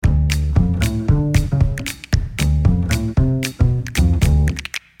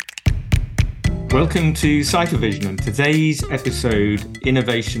Welcome to Cyphervision and today's episode,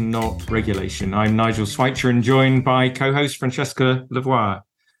 Innovation Not Regulation. I'm Nigel Schweitzer and joined by co-host Francesca Lavoie.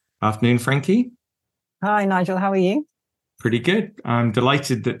 Afternoon, Frankie. Hi, Nigel. How are you? Pretty good. I'm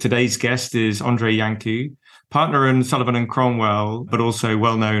delighted that today's guest is Andrei Iancu, partner in Sullivan Cromwell, but also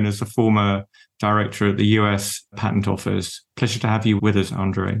well known as a former director at the US Patent Office. Pleasure to have you with us,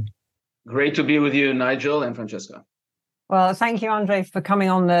 Andrei. Great to be with you, Nigel and Francesca. Well, thank you, Andrei, for coming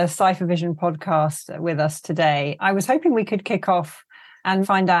on the Cyphervision podcast with us today. I was hoping we could kick off and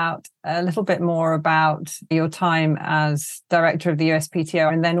find out a little bit more about your time as director of the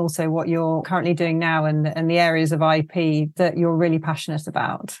USPTO and then also what you're currently doing now and the areas of IP that you're really passionate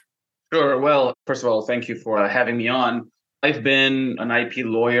about. Sure. Well, first of all, thank you for having me on. I've been an IP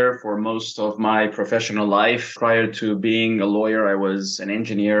lawyer for most of my professional life. Prior to being a lawyer, I was an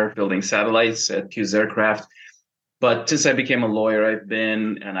engineer building satellites at Hughes Aircraft. But since I became a lawyer, I've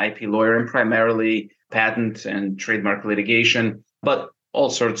been an IP lawyer in primarily patent and trademark litigation, but all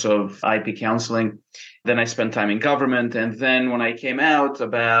sorts of IP counseling. Then I spent time in government. And then when I came out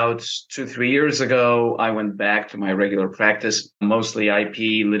about 2-3 years ago, I went back to my regular practice, mostly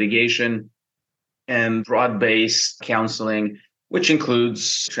IP litigation and broad-based counseling, which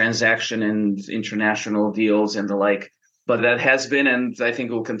includes transaction and international deals and the like. But that has been, and I think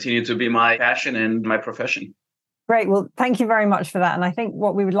will continue to be, my passion and my profession. Great. Well, thank you very much for that. And I think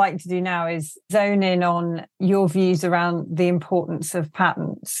what we would like to do now is zone in on your views around the importance of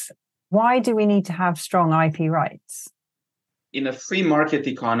patents. Why do we need to have strong IP rights? In a free market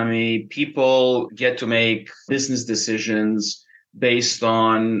economy, people get to make business decisions based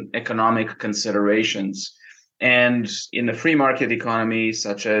on economic considerations. And in a free market economy,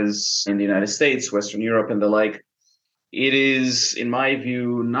 such as in the United States, Western Europe, and the like, it is, in my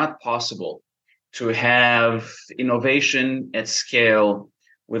view, not possible to have innovation at scale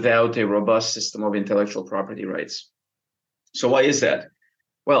without a robust system of intellectual property rights. So why is that?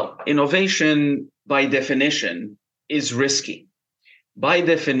 Well, innovation, by definition, is risky. By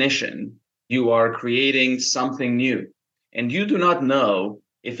definition, you are creating something new, and you do not know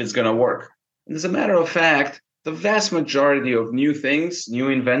if it's going to work. And as a matter of fact, the vast majority of new things, new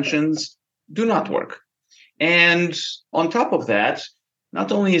inventions, do not work. And on top of that,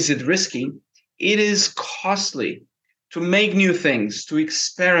 not only is it risky, it is costly to make new things, to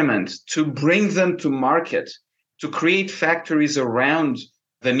experiment, to bring them to market, to create factories around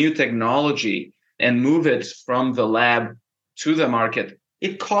the new technology and move it from the lab to the market.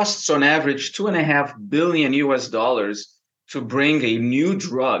 It costs on average $2.5 billion to bring a new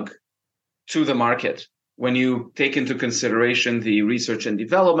drug to the market when you take into consideration the research and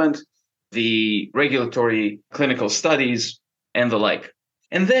development, the regulatory clinical studies, and the like.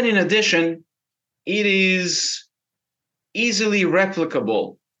 And then in addition, it is easily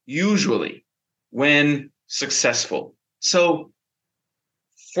replicable, usually, when successful. So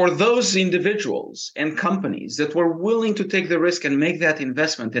for those individuals and companies that were willing to take the risk and make that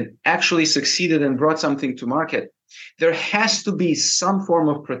investment and actually succeeded and brought something to market, there has to be some form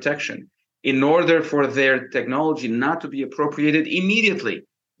of protection in order for their technology not to be appropriated immediately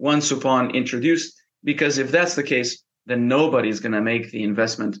once upon introduced, because if that's the case, then nobody's going to make the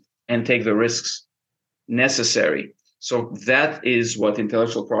investment and take the risks necessary. So that is what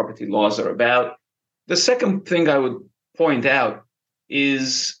intellectual property laws are about. The second thing I would point out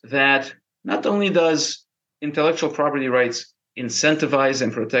is that not only does intellectual property rights incentivize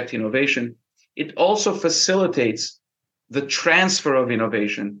and protect innovation, it also facilitates the transfer of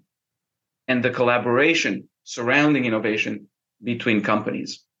innovation and the collaboration surrounding innovation between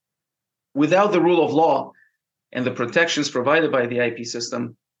companies. Without the rule of law and the protections provided by the IP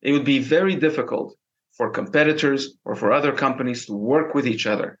system, it would be very difficult for competitors or for other companies to work with each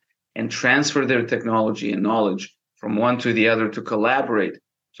other and transfer their technology and knowledge from one to the other to collaborate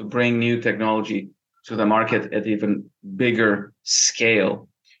to bring new technology to the market at even bigger scale.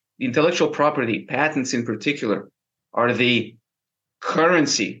 Intellectual property, patents in particular, are the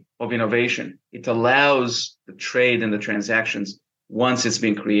currency of innovation. It allows the trade and the transactions once it's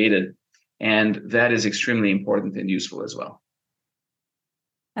been created. And that is extremely important and useful as well.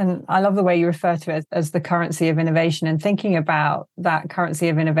 And I love the way you refer to it as the currency of innovation, and thinking about that currency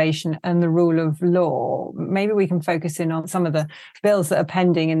of innovation and the rule of law. Maybe we can focus in on some of the bills that are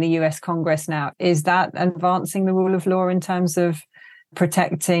pending in the US Congress now. Is that advancing the rule of law in terms of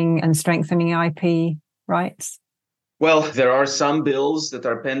protecting and strengthening IP rights? Well, there are some bills that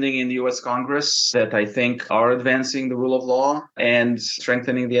are pending in the US Congress that I think are advancing the rule of law and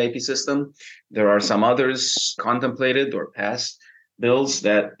strengthening the IP system. There are some others contemplated or passed bills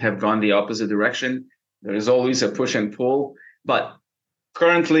that have gone the opposite direction. There is always a push and pull, but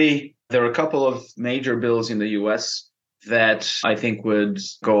currently There are a couple of major bills in the US that I think would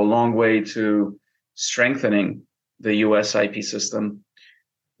go a long way to strengthening the US IP system.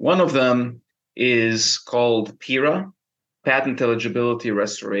 One of them is called PERA, Patent Eligibility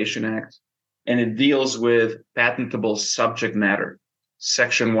Restoration Act, and it deals with patentable subject matter,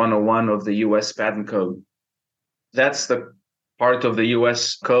 Section 101 of the US Patent Code. That's the part of the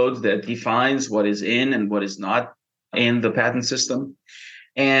US code that defines what is in and what is not in the patent system.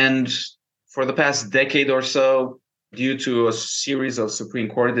 And for the past decade or so, due to a series of Supreme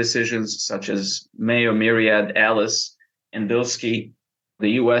Court decisions such as Mayo, Myriad, Alice, and Bilski, the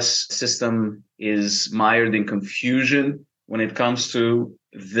US system is mired in confusion when it comes to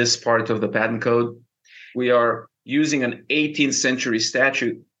this part of the patent code. We are using an 18th century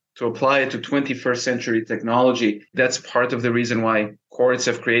statute to apply it to 21st century technology. That's part of the reason why courts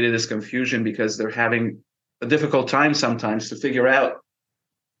have created this confusion, because they're having a difficult time sometimes to figure out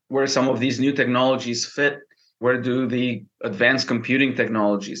where some of these new technologies fit. Where do the advanced computing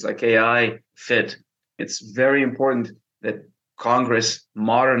technologies like AI fit? It's very important that Congress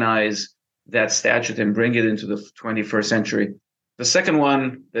modernize that statute and bring it into the 21st century. The second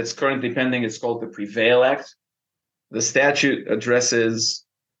one that's currently pending is called the Prevail Act. The statute addresses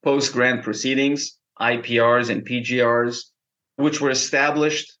post-grant proceedings, IPRs and PGRs, which were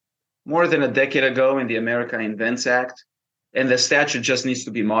established more than a decade ago in the America Invents Act. And the statute just needs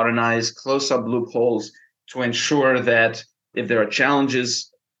to be modernized, close up loopholes to ensure that if there are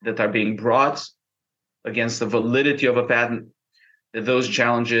challenges that are being brought against the validity of a patent, that those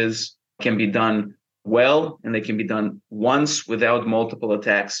challenges can be done well and they can be done once without multiple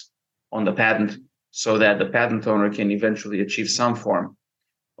attacks on the patent, so that the patent owner can eventually achieve some form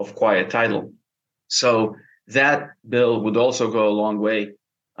of quiet title. So that bill would also go a long way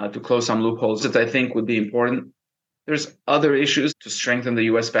to close some loopholes that I think would be important. There's other issues to strengthen the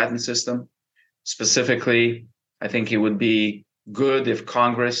US patent system. Specifically, I think it would be good if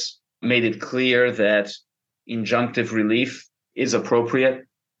Congress made it clear that injunctive relief is appropriate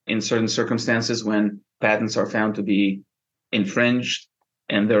in certain circumstances when patents are found to be infringed,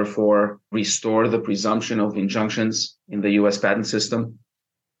 and therefore restore the presumption of injunctions in the US patent system.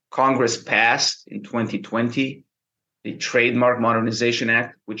 Congress passed in 2020 the Trademark Modernization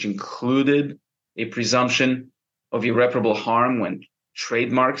Act, which included a presumption of irreparable harm when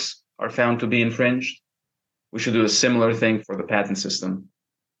trademarks are found to be infringed. We should do a similar thing for the patent system.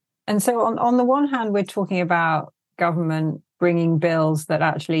 And so on the one hand, we're talking about government bringing bills that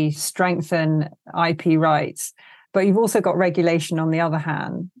actually strengthen IP rights, but you've also got regulation on the other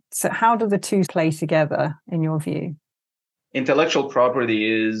hand. So how do the two play together in your view? Intellectual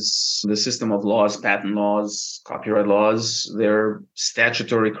property is the system of laws, patent laws, copyright laws. They're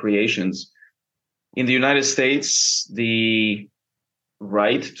statutory creations. In the United States, the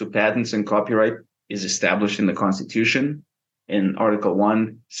right to patents and copyright is established in the Constitution in Article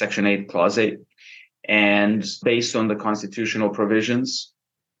 1, Section 8, Clause 8. And based on the constitutional provisions,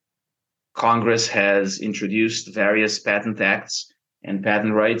 Congress has introduced various patent acts and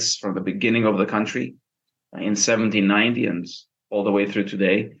patent rights from the beginning of the country in 1790 and all the way through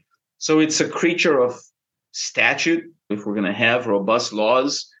today. So it's a creature of statute. If we're going to have robust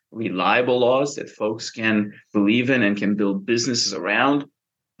laws, reliable laws that folks can believe in and can build businesses around,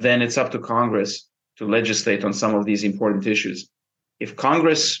 then it's up to Congress to legislate on some of these important issues. If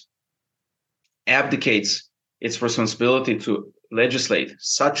Congress abdicates its responsibility to legislate,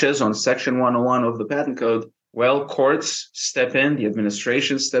 such as on Section 101 of the Patent Code, well, courts step in, the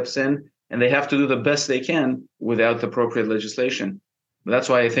administration steps in, and they have to do the best they can without appropriate legislation. That's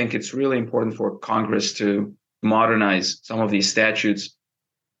why I think it's really important for Congress to modernize some of these statutes.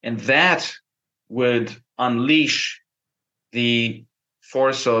 And that would unleash the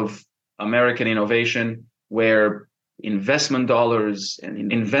force of American innovation, where investment dollars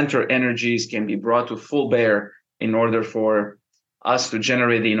and inventor energies can be brought to full bear in order for us to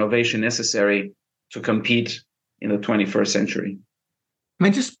generate the innovation necessary to compete in the 21st century. I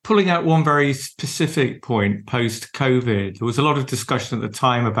mean, just pulling out one very specific point post-COVID, there was a lot of discussion at the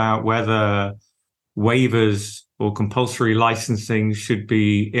time about whether waivers or compulsory licensing should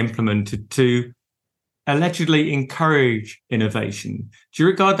be implemented to allegedly encourage innovation. Do you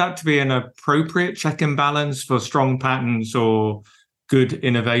regard that to be an appropriate check and balance for strong patents or good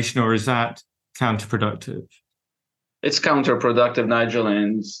innovation, or is that counterproductive? It's counterproductive, Nigel,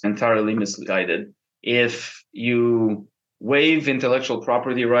 and entirely misguided. If you waive intellectual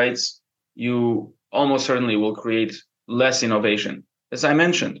property rights, you almost certainly will create less innovation. As I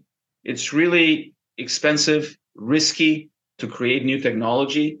mentioned, it's really expensive, risky to create new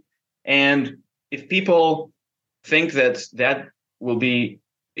technology. And if people think that that will be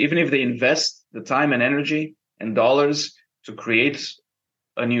Even if they invest the time and energy and dollars to create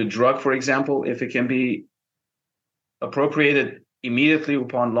a new drug, for example, if it can be appropriated immediately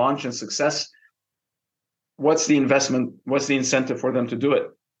upon launch and success, what's the investment? What's the incentive for them to do it?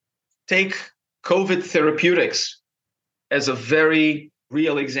 Take COVID therapeutics as a very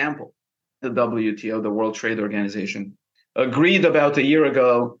real example. The WTO, the World Trade Organization, agreed about a year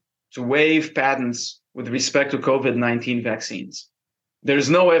ago to waive patents with respect to COVID-19 vaccines. There's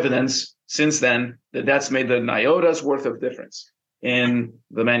no evidence since then that that's made an iota worth of difference in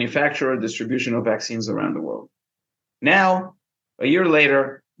the manufacture and distribution of vaccines around the world. Now, a year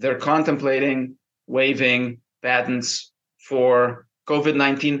later, they're contemplating waiving patents for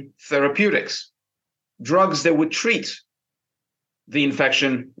COVID-19 therapeutics, drugs that would treat the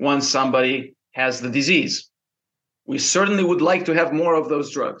infection once somebody has the disease. We certainly would like to have more of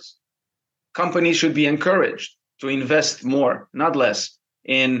those drugs. Companies should be encouraged to invest more, not less,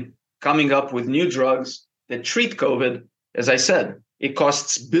 in coming up with new drugs that treat COVID. As I said, it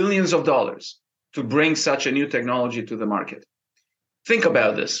costs billions of dollars to bring such a new technology to the market. Think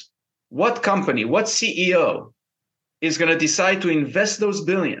about this. What company, what CEO is going to decide to invest those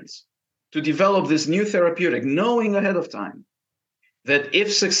billions to develop this new therapeutic, knowing ahead of time that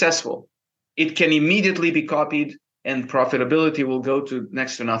if successful, it can immediately be copied and profitability will go to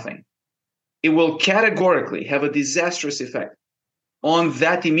next to nothing? It will categorically have a disastrous effect on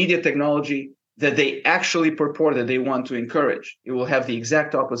that immediate technology that they actually purport that they want to encourage. It will have the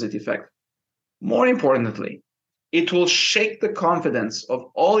exact opposite effect. More importantly, it will shake the confidence of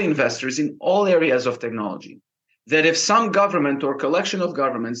all investors in all areas of technology, that if some government or collection of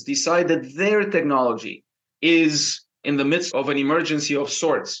governments decide that their technology is in the midst of an emergency of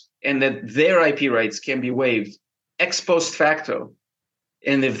sorts and that their IP rights can be waived ex post facto,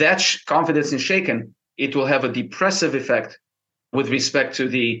 and if that confidence is shaken, it will have a depressive effect with respect to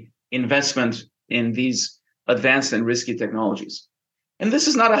the investment in these advanced and risky technologies. And this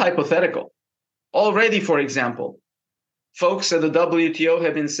is not a hypothetical. Already, for example, folks at the WTO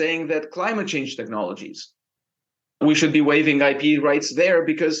have been saying that climate change technologies, we should be waiving IP rights there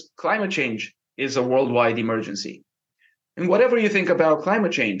because climate change is a worldwide emergency. And whatever you think about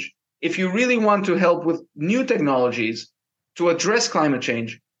climate change, if you really want to help with new technologies to address climate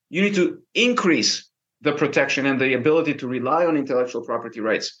change, you need to increase the protection and the ability to rely on intellectual property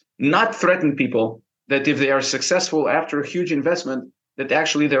rights, not threaten people that if they are successful after a huge investment, that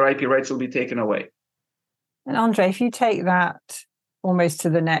actually their IP rights will be taken away. And Andrei, if you take that almost to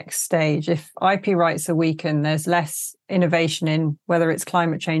the next stage, if IP rights are weakened, there's less innovation in whether it's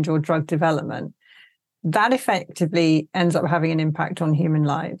climate change or drug development, that effectively ends up having an impact on human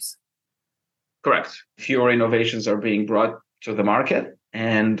lives. Correct. Fewer innovations are being brought to the market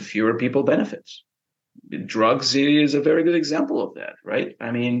and fewer people benefit. Drugs is a very good example of that, right?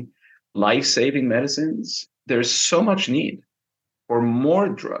 I mean, life-saving medicines, there's so much need for more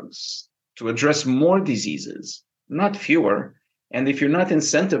drugs to address more diseases, not fewer. And if you're not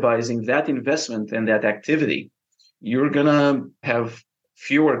incentivizing that investment and that activity, you're going to have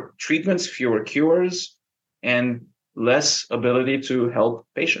fewer treatments, fewer cures, and less ability to help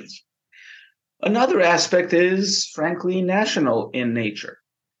patients. Another aspect is, frankly, national in nature.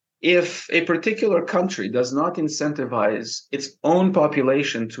 If a particular country does not incentivize its own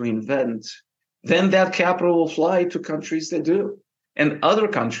population to invent, then that capital will fly to countries that do. And other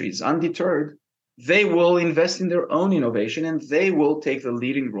countries, undeterred, they will invest in their own innovation and they will take the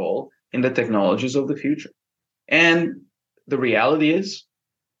leading role in the technologies of the future. And the reality is,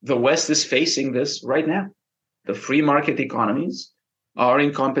 the West is facing this right now. The free market economies are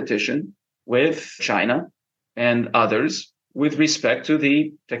in competition with China and others with respect to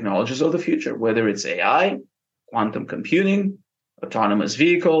the technologies of the future, whether it's AI, quantum computing, autonomous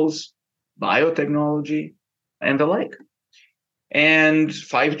vehicles, biotechnology, and the like. And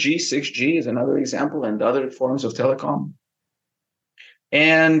 5G, 6G is another example, and other forms of telecom.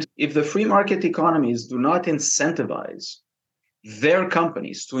 And if the free market economies do not incentivize their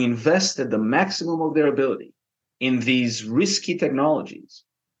companies to invest at the maximum of their ability in these risky technologies,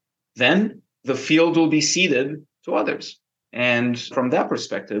 then the field will be ceded to others. And from that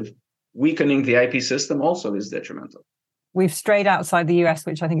perspective, weakening the IP system also is detrimental. We've strayed outside the US,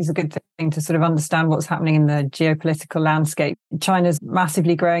 which I think is a good thing to sort of understand what's happening in the geopolitical landscape. China's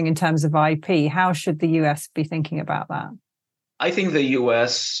massively growing in terms of IP. How should the US be thinking about that? I think the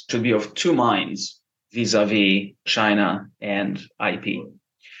US should be of two minds vis-a-vis China and IP.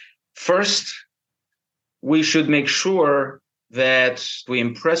 First, we should make sure that we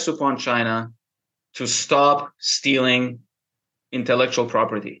impress upon China to stop stealing intellectual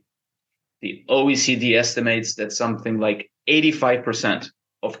property. The OECD estimates that something like 85%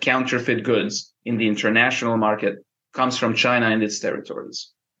 of counterfeit goods in the international market comes from China and its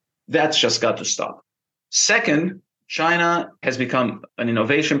territories. That's just got to stop. Second, China has become an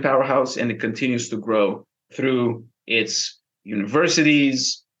innovation powerhouse, and it continues to grow through its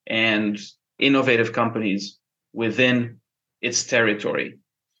universities and innovative companies within its territory.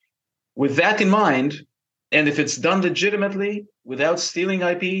 With that in mind, and if it's done legitimately without stealing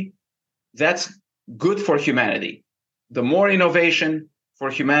IP, that's good for humanity. The more innovation for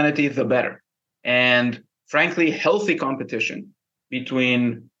humanity, the better. And frankly, healthy competition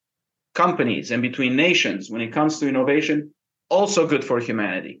between companies and between nations when it comes to innovation, also good for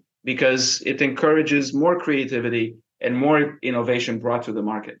humanity because it encourages more creativity and more innovation brought to the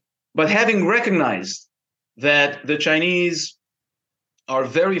market. But having recognized that the Chinese are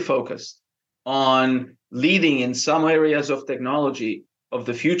very focused on leading in some areas of technology of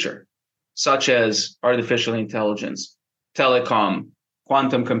the future, such as artificial intelligence, telecom,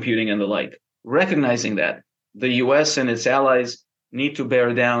 quantum computing, and the like. Recognizing that, the US and its allies need to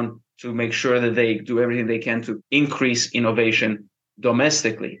bear down to make sure that they do everything they can to increase innovation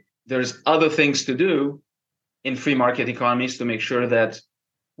domestically. There's other things to do in free market economies to make sure that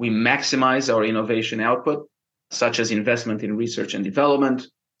we maximize our innovation output, such as investment in research and development.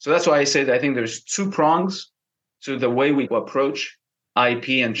 So that's why I say that I think there's two prongs to the way we approach IP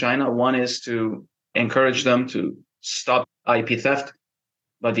in China. One is to encourage them to stop IP theft,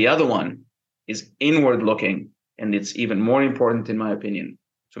 but the other one is inward looking, and it's even more important, in my opinion,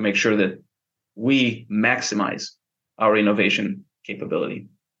 to make sure that we maximize our innovation capability.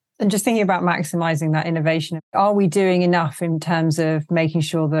 And just thinking about maximizing that innovation, are we doing enough in terms of making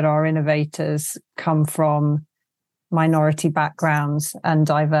sure that our innovators come from minority backgrounds and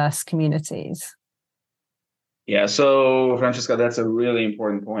diverse communities? Yeah, so Francesca, that's a really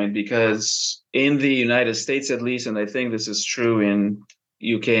important point because in the United States, at least, and I think this is true in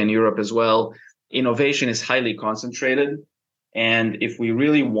UK and Europe as well, innovation is highly concentrated. And if we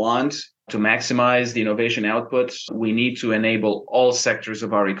really want to maximize the innovation output, we need to enable all sectors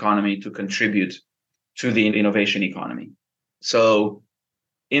of our economy to contribute to the innovation economy. So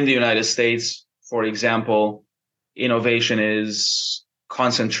in the United States, for example, innovation is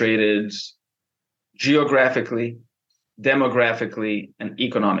concentrated geographically, demographically, and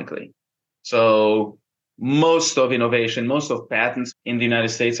economically. So most of innovation, most of patents in the United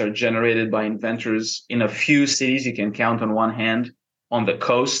States are generated by inventors in a few cities. You can count on one hand on the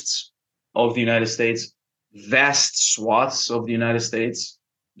coasts of the United States. Vast swaths of the United States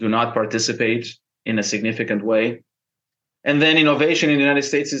do not participate in a significant way. And then innovation in the United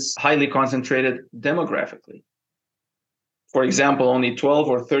States is highly concentrated demographically. For example, only 12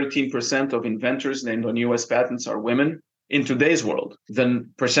 or 13% of inventors named on US patents are women in today's world. The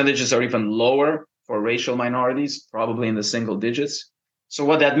percentages are even lower for racial minorities, probably in the single digits. So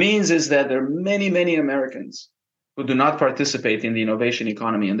what that means is that there are many, many Americans who do not participate in the innovation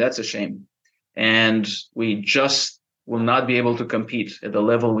economy, and that's a shame. And we just will not be able to compete at the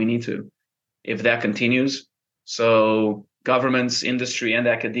level we need to if that continues. So governments, industry, and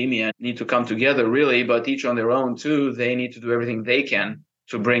academia need to come together, really, but each on their own, too. They need to do everything they can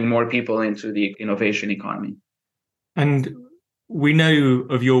to bring more people into the innovation economy. And we know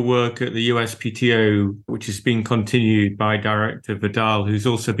of your work at the USPTO, which is being continued by Director Vidal, who's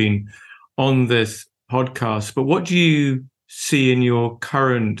also been on this podcast. But what do you see in your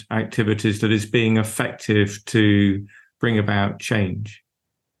current activities that is being effective to bring about change?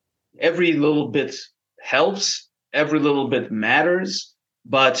 Every little bit helps. Every little bit matters.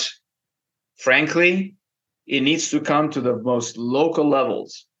 But frankly, it needs to come to the most local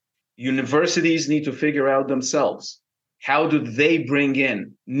levels. Universities need to figure out themselves. How do they bring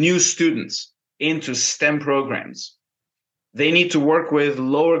in new students into STEM programs? They need to work with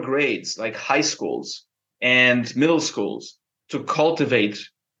lower grades like high schools and middle schools to cultivate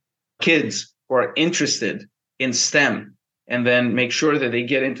kids who are interested in STEM and then make sure that they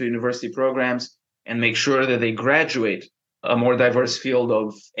get into university programs and make sure that they graduate a more diverse field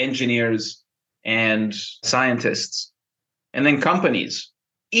of engineers and scientists. And then companies,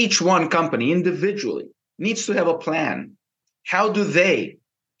 each one company individually needs to have a plan. How do they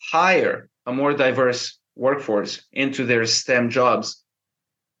hire a more diverse workforce into their STEM jobs?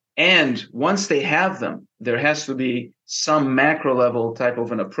 And once they have them, there has to be some macro level type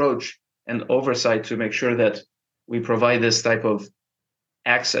of an approach and oversight to make sure that we provide this type of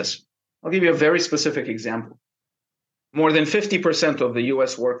access. I'll give you a very specific example. More than 50% of the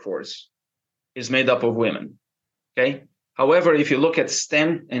US workforce is made up of women. Okay. However, if you look at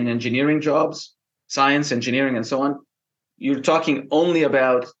STEM and engineering jobs, science, engineering, and so on, you're talking only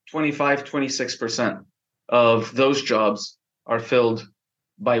about 25, 26% of those jobs are filled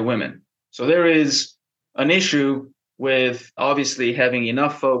by women. So there is an issue with obviously having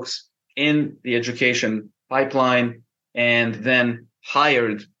enough folks in the education pipeline and then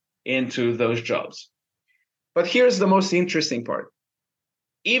hired into those jobs. But here's the most interesting part.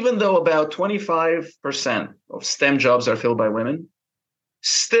 Even though about 25% of STEM jobs are filled by women,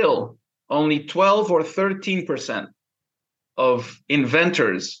 still only 12 or 13% of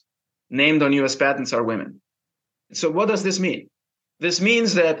inventors named on US patents are women. So what does this mean? This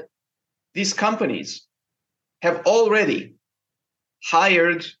means that these companies have already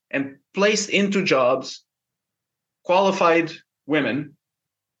hired and placed into jobs qualified women,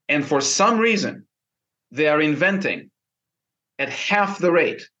 and for some reason, they are inventing at half the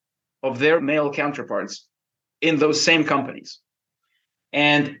rate of their male counterparts in those same companies.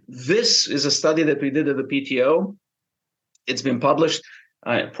 And this is a study that we did at the PTO. It's been published,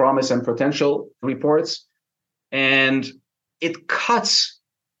 Promise and Potential reports, and it cuts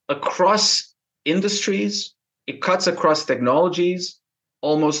across industries, it cuts across technologies,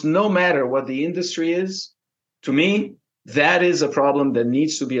 almost no matter what the industry is. To me, that is a problem that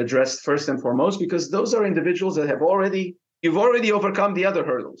needs to be addressed first and foremost, because those are individuals that you've already overcome the other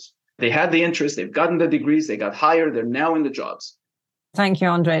hurdles. They had the interest, they've gotten the degrees, they got hired, they're now in the jobs. Thank you,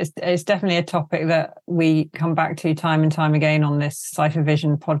 Andrei. It's definitely a topic that we come back to time and time again on this Cypher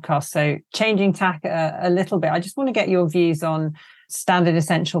Vision podcast. So changing tack a little bit, I just want to get your views on standard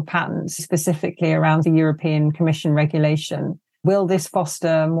essential patents, specifically around the European Commission regulation. Will this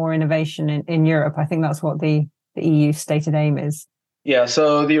foster more innovation in Europe? I think that's what the EU stated aim is. Yeah,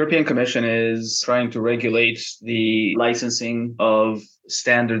 so the European Commission is trying to regulate the licensing of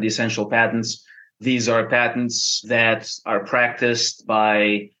standard essential patents. These are patents that are practiced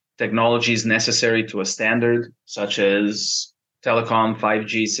by technologies necessary to a standard, such as telecom,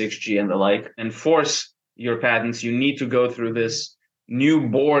 5G, 6G, and the like. Enforce your patents, you need to go through this new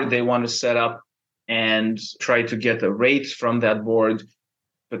board they want to set up and try to get a rate from that board,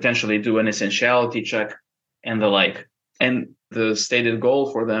 potentially do an essentiality check, and the like. And the stated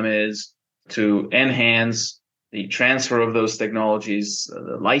goal for them is to enhance the transfer of those technologies,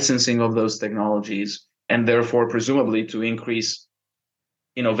 the licensing of those technologies, and therefore presumably to increase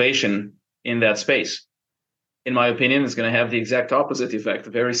innovation in that space. In my opinion, it's going to have the exact opposite effect,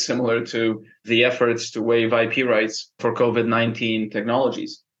 very similar to the efforts to waive IP rights for COVID-19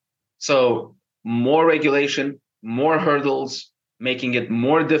 technologies. So more regulation, more hurdles, making it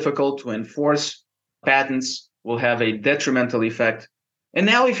more difficult to enforce patents will have a detrimental effect. And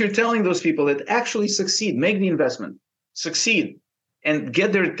now if you're telling those people that actually succeed, make the investment, succeed, and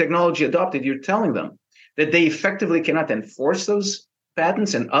get their technology adopted, you're telling them that they effectively cannot enforce those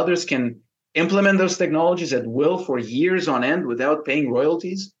patents and others can implement those technologies at will for years on end without paying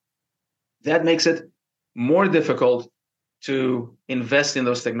royalties. That makes it more difficult to invest in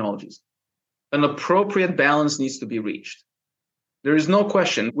those technologies. An appropriate balance needs to be reached. There is no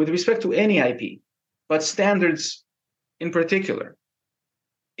question with respect to any IP, but standards in particular.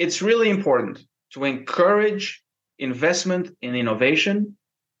 It's really important to encourage investment in innovation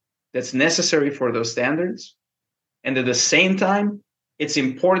that's necessary for those standards. And at the same time, it's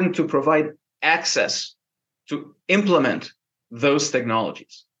important to provide access to implement those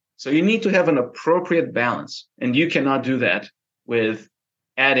technologies. So you need to have an appropriate balance, and you cannot do that with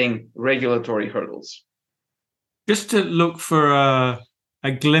adding regulatory hurdles. Just to look for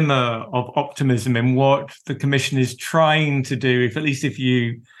a glimmer of optimism in what the Commission is trying to do, at least if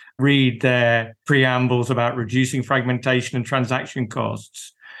you read their preambles about reducing fragmentation and transaction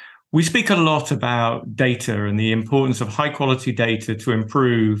costs. We speak a lot about data and the importance of high quality data to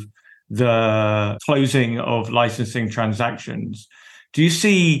improve the closing of licensing transactions. Do you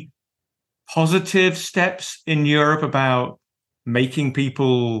see positive steps in Europe about making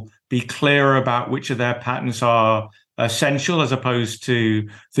people be clearer about which of their patents are essential, as opposed to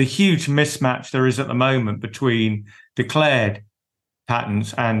the huge mismatch there is at the moment between declared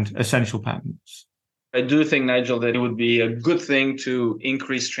patents and essential patents? I do think, Nigel, that it would be a good thing to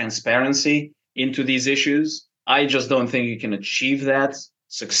increase transparency into these issues. I just don't think you can achieve that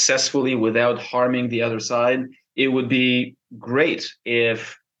successfully without harming the other side. It would be great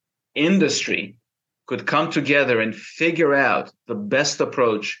if industry could come together and figure out the best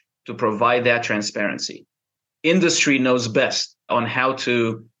approach to provide that transparency. Industry knows best on how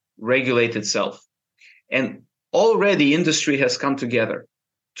to regulate itself. And already industry has come together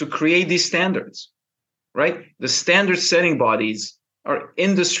to create these standards, right? The standard setting bodies are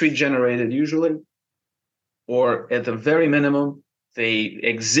industry generated usually, or at the very minimum, they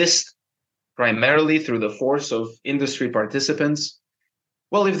exist primarily through the force of industry participants.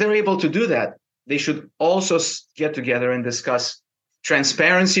 Well, if they're able to do that, they should also get together and discuss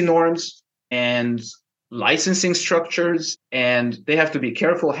transparency norms and licensing structures, and they have to be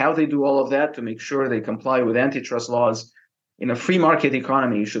careful how they do all of that to make sure they comply with antitrust laws. In a free market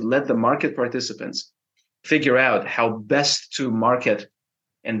economy, you should let the market participants figure out how best to market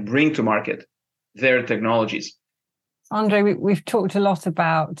and bring to market their technologies. Andrei, we've talked a lot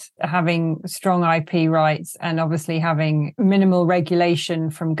about having strong IP rights and obviously having minimal regulation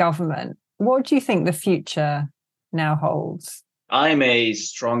from government. What do you think the future now holds? I'm a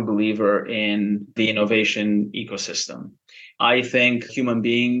strong believer in the innovation ecosystem. I think human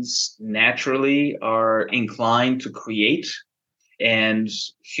beings naturally are inclined to create, and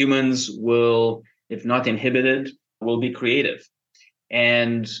humans will, if not inhibited, will be creative.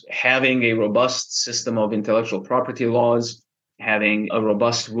 And having a robust system of intellectual property laws, having a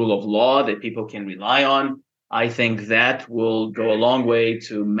robust rule of law that people can rely on, I think that will go a long way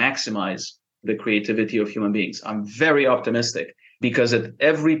to maximize the creativity of human beings. I'm very optimistic because at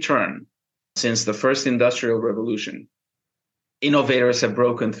every turn since the first industrial revolution, innovators have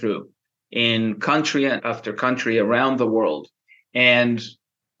broken through in country after country around the world. And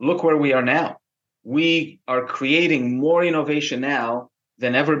look where we are now. We are creating more innovation now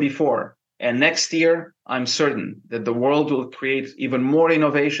than ever before. And next year, I'm certain that the world will create even more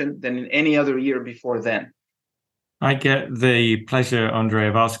innovation than in any other year before then. I get the pleasure, Andrei,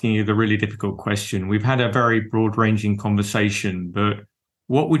 of asking you the really difficult question. We've had a very broad-ranging conversation, but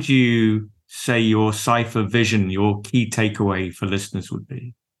what would you say your Cypher vision, your key takeaway for listeners would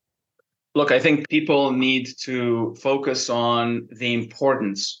be? Look, I think people need to focus on the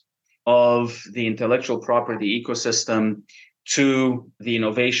importance of the intellectual property ecosystem to the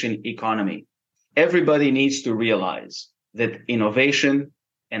innovation economy. Everybody needs to realize that innovation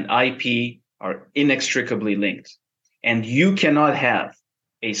and IP are inextricably linked. And you cannot have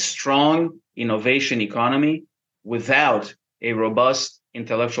a strong innovation economy without a robust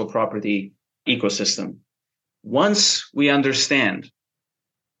intellectual property ecosystem. Once we understand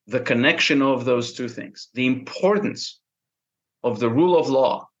the connection of those two things, the importance of the rule of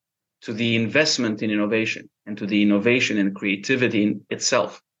law to the investment in innovation and to the innovation and creativity in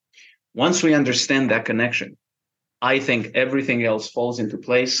itself, once we understand that connection, I think everything else falls into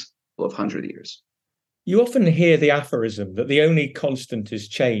place of 100 years. You often hear the aphorism that the only constant is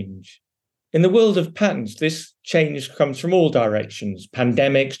change. In the world of patents, this change comes from all directions: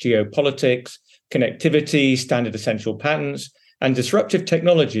 pandemics, geopolitics, connectivity, standard essential patents, and disruptive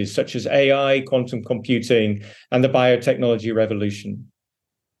technologies such as AI, quantum computing, and the biotechnology revolution.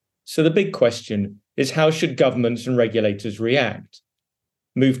 So the big question is, how should governments and regulators react?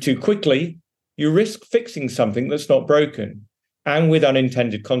 Move too quickly, you risk fixing something that's not broken, and with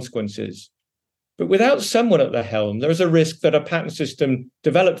unintended consequences. But without someone at the helm, there is a risk that a patent system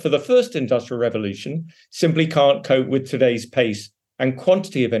developed for the first industrial revolution simply can't cope with today's pace and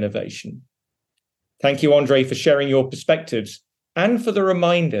quantity of innovation. Thank you, Andrei, for sharing your perspectives and for the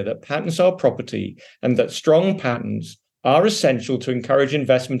reminder that patents are property and that strong patents are essential to encourage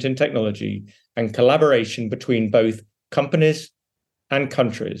investment in technology and collaboration between both companies and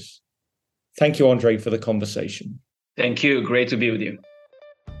countries. Thank you, Andrei, for the conversation. Thank you. Great to be with you.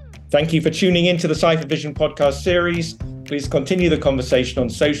 Thank you for tuning into the Cypher Vision podcast series. Please continue the conversation on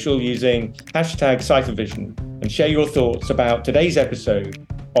social using #CypherVision and share your thoughts about today's episode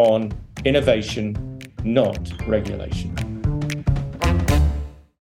on innovation, not regulation.